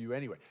out over you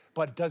anyway.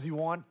 But does he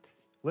want,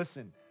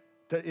 listen,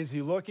 is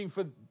he looking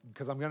for,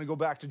 because I'm going to go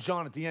back to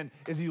John at the end,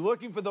 is he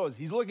looking for those?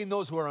 He's looking for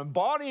those who are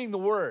embodying the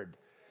word.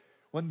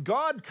 When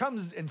God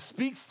comes and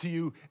speaks to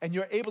you and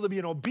you're able to be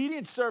an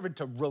obedient servant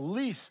to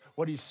release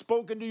what he's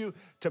spoken to you,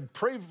 to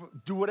pray,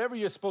 do whatever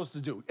you're supposed to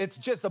do. It's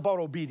just about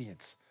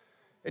obedience.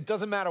 It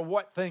doesn't matter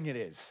what thing it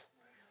is,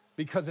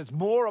 because it's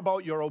more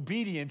about your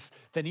obedience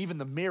than even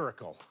the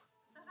miracle.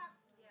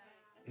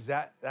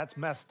 That's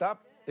messed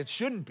up? It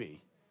shouldn't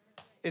be.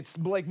 It's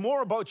like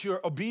more about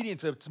your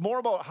obedience. It's more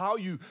about how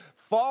you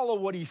follow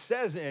what he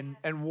says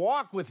and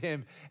walk with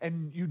him,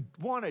 and you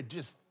want to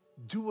just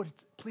do what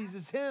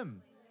pleases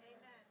him.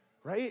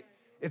 Right?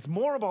 It's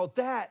more about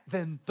that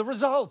than the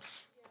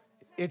results.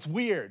 It's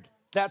weird.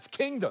 That's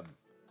kingdom.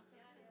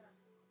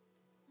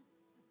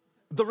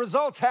 The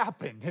results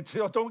happen.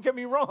 Don't get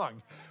me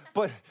wrong.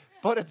 But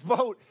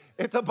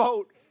it's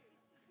about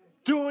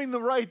doing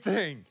the right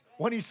thing.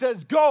 When he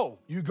says go,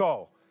 you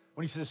go.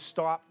 When he says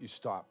stop, you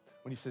stop.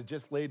 When he says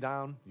just lay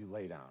down, you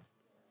lay down.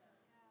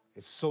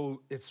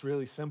 It's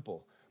really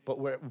simple. But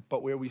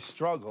where we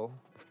struggle,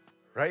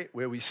 right?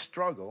 Where we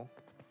struggle,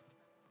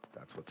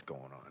 that's what's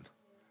going on.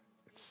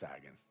 It's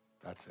sagging.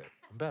 That's it.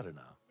 I'm better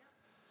now.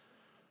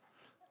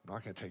 I'm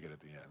not going to take it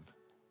at the end.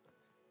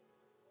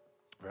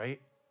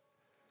 Right?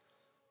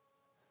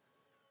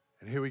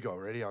 And here we go.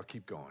 Ready? I'll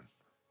keep going.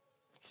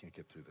 Can't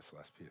get through this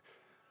last piece.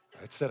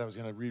 I said I was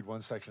going to read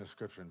one section of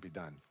scripture and be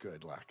done.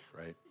 Good luck,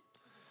 right?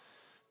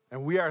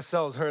 And we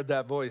ourselves heard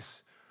that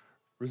voice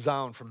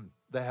resound from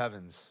the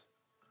heavens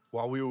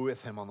while we were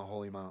with him on the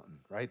holy mountain,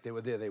 right? They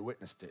were there. They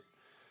witnessed it.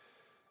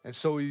 And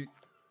so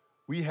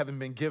we haven't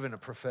been given a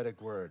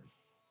prophetic word.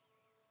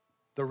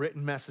 The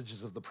written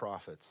messages of the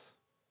prophets,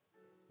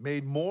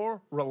 made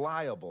more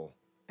reliable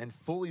and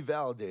fully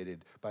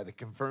validated by the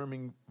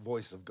confirming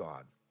voice of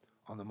God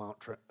on the Mount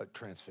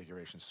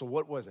Transfiguration. So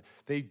what was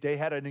it? They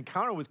had an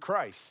encounter with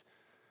Christ.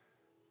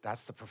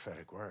 That's the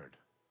prophetic word.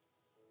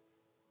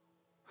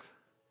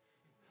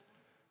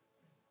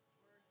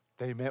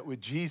 They met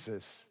with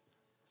Jesus.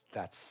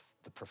 That's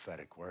the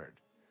prophetic word.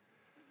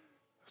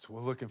 So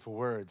we're looking for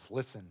words.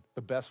 Listen,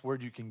 the best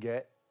word you can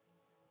get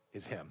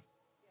is him.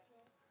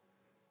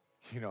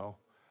 You know,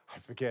 I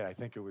forget, I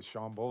think it was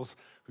Sean Bowles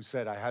who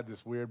said, I had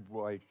this weird,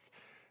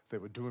 they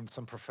were doing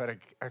some prophetic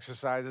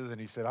exercises, and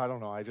he said, I don't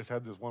know, I just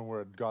had this one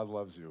word, God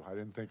loves you. I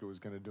didn't think it was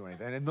going to do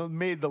anything. And it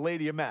made the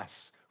lady a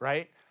mess,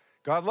 right?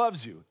 God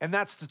loves you. And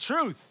that's the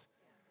truth.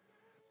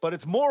 But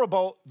it's more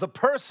about the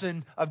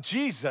person of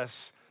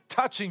Jesus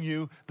touching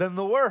you than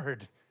the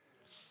word.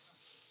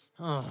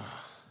 Oh,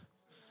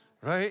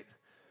 right?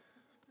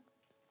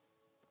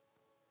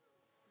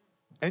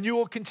 And you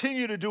will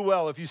continue to do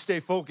well if you stay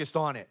focused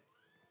on it.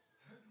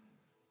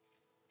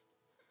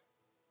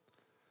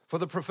 For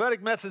the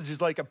prophetic message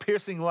is like a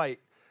piercing light,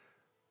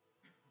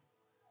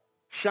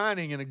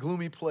 shining in a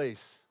gloomy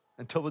place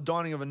until the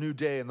dawning of a new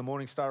day and the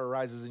morning star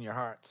arises in your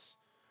hearts.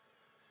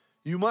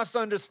 You must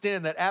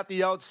understand that at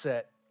the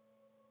outset,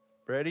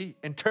 ready?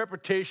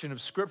 Interpretation of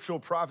scriptural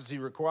prophecy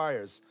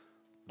requires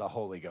the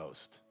Holy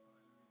Ghost.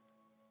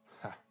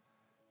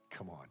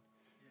 Come on.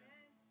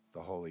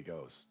 The Holy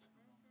Ghost.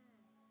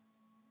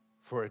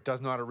 For it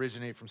does not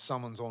originate from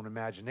someone's own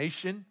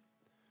imagination.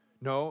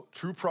 No,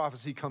 true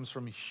prophecy comes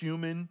from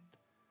human.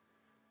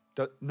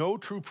 No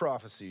true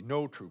prophecy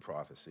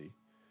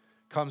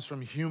comes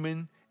from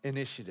human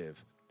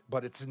initiative,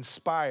 but it's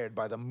inspired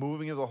by the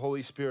moving of the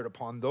Holy Spirit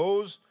upon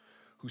those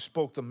who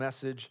spoke the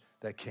message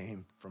that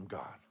came from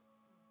God.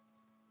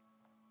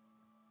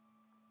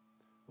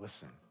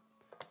 Listen,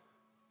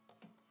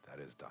 that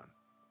is done.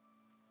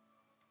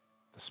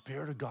 The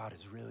Spirit of God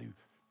is really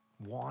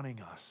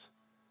wanting us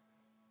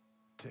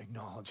to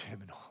acknowledge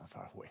him in all of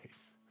our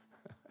ways.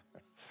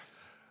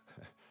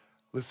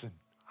 Listen,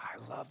 I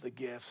love the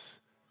gifts.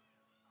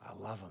 I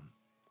love them.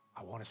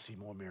 I want to see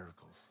more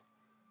miracles.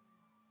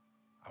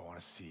 I want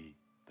to see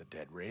the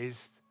dead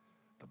raised,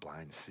 the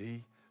blind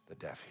see, the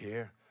deaf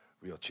hear,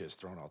 wheelchairs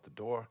thrown out the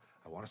door.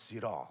 I want to see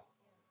it all.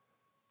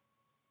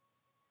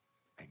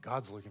 And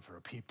God's looking for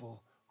a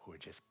people who are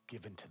just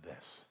given to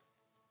this.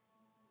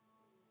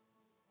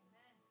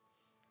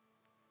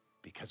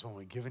 Because when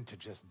we're given to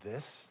just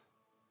this,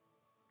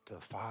 to the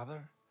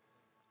Father,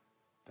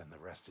 then the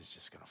rest is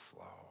just going to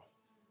flow,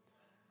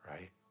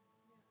 right?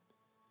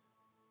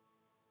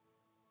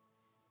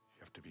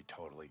 You have to be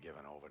totally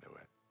given over to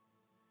it.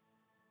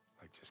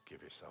 Like, just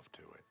give yourself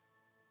to it.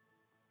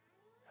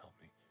 Help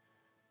me.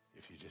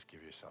 If you just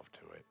give yourself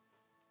to it,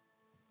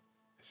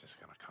 it's just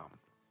going to come.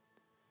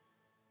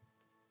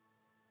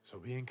 So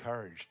be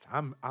encouraged.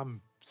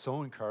 I'm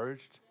so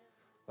encouraged.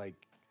 Like,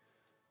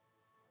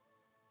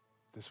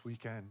 this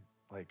weekend,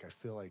 like, I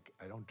feel like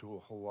I don't do a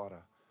whole lot of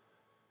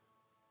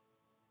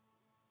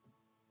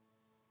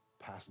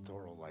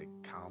pastoral, like,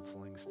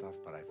 counseling stuff,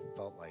 but I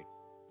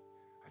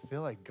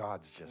feel like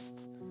God's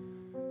just,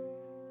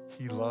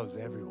 he loves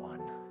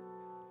everyone.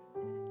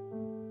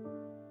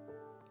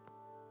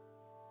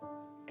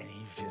 And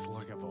he's just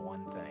looking for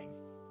one thing.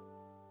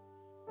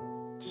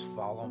 Just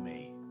follow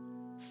me.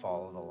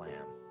 Follow the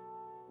Lamb.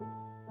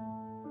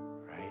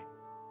 Right?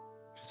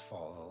 Just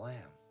follow the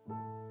Lamb.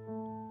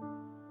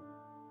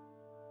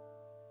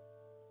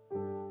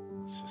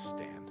 Let's just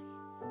stand.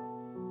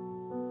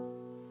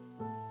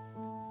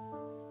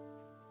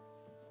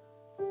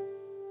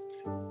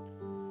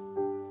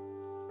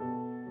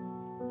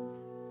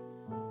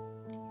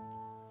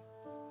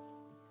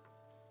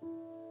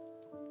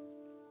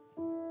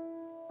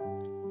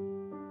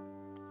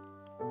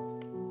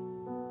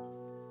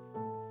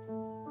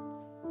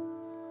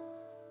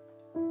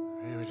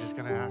 We're just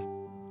going to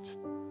just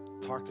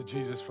talk to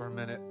Jesus for a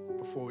minute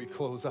before we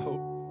close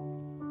out.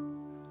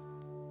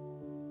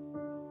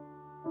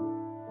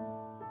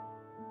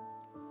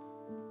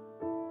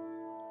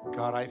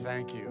 God, I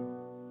thank you.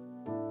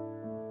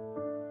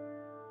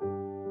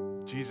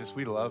 Jesus,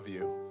 we love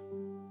you.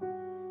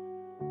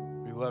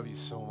 We love you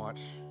so much.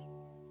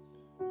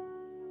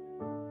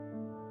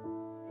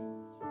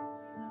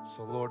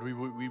 So, Lord, we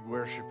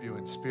worship you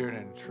in spirit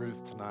and in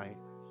truth tonight.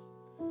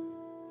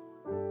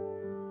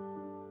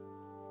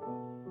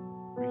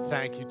 We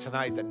thank you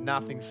tonight that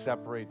nothing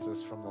separates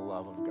us from the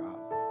love of God.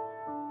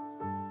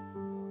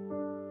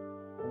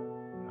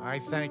 And I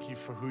thank you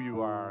for who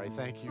you are. I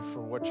thank you for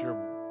what you're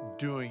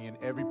doing in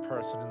every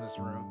person in this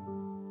room.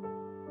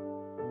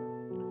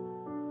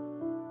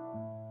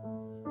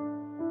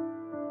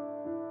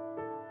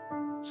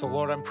 So,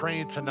 Lord, I'm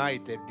praying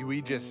tonight that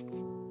we just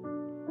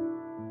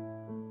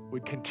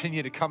would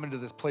continue to come into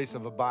this place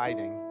of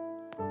abiding.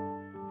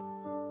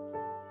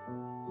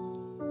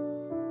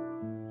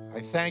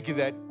 I thank you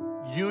that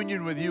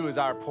union with you is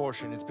our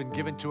portion. It's been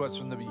given to us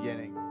from the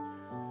beginning.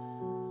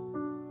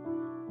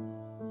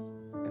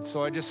 And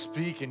so I just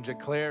speak and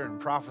declare and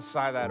prophesy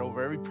that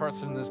over every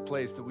person in this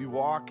place, that we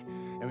walk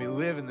and we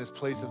live in this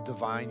place of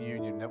divine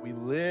union, that we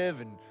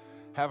live and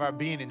have our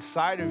being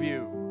inside of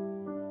you,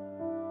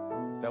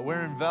 that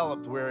we're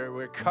enveloped,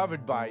 we're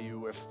covered by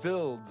you, we're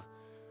filled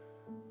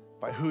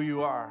by who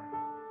you are.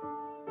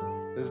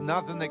 There's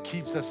nothing that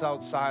keeps us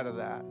outside of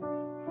that.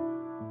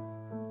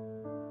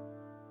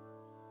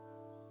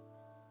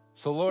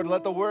 So, Lord,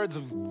 let the words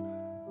of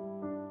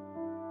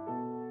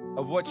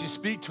what you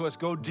speak to us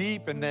go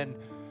deep, and then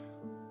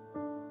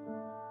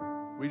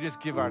we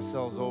just give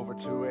ourselves over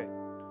to it.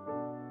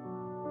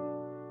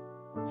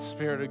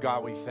 Spirit of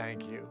God, we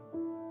thank you.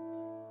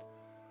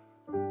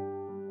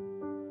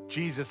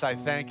 Jesus, I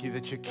thank you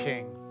that you're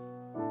King.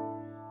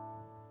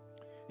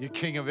 You're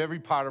King of every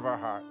part of our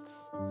hearts.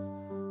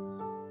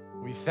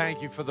 We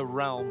thank you for the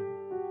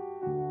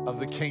realm of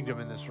the kingdom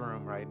in this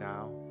room right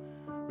now.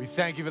 We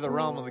thank you for the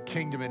realm of the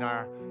kingdom in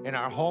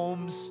our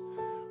homes.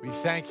 We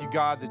thank you,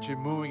 God, that you're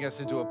moving us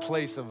into a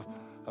place of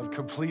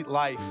complete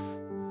life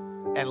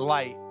and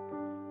light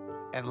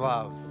and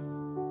love.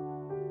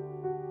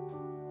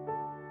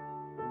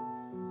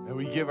 And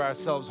we give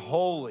ourselves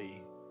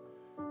wholly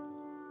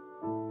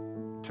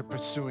to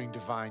pursuing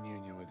divine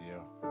union with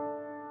you,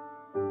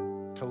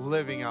 to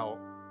living out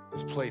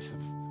this place of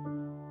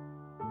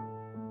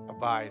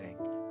abiding.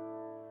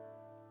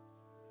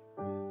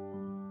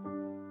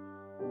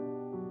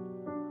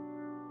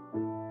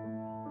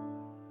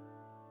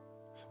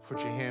 Put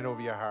your hand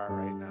over your heart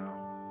right now.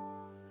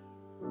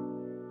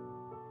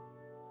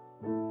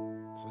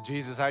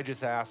 Jesus, I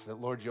just ask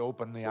that, Lord, you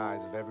open the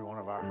eyes of every one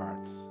of our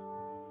hearts,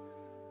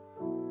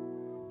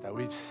 that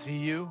we'd see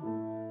you.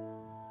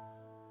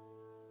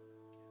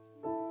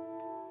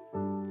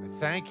 I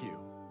thank you.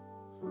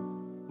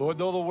 Lord,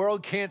 though the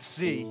world can't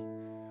see,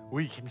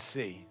 we can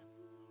see.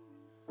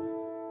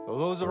 Though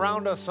those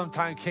around us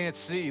sometimes can't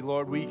see,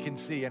 Lord, we can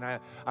see. And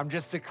I'm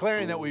just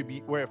declaring that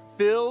we're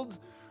filled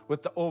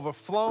with the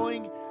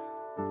overflowing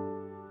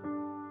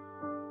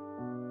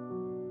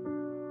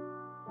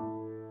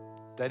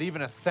that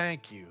even a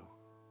thank you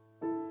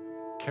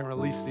can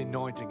release the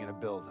anointing in a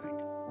building.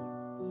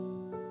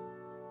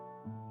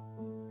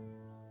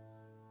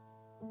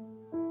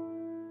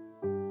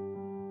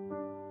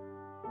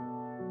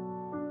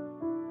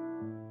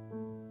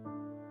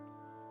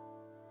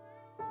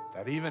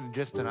 That even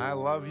just an I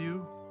love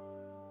you,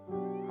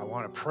 I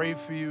want to pray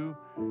for you,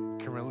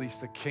 can release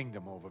the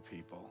kingdom over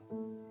people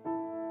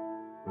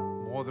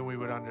more than we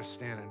would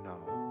understand and know.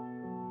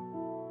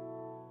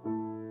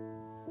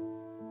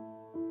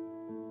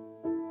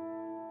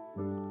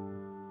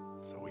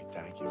 So we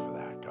thank you for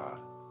that, God.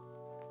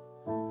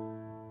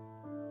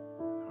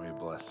 And we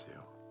bless you.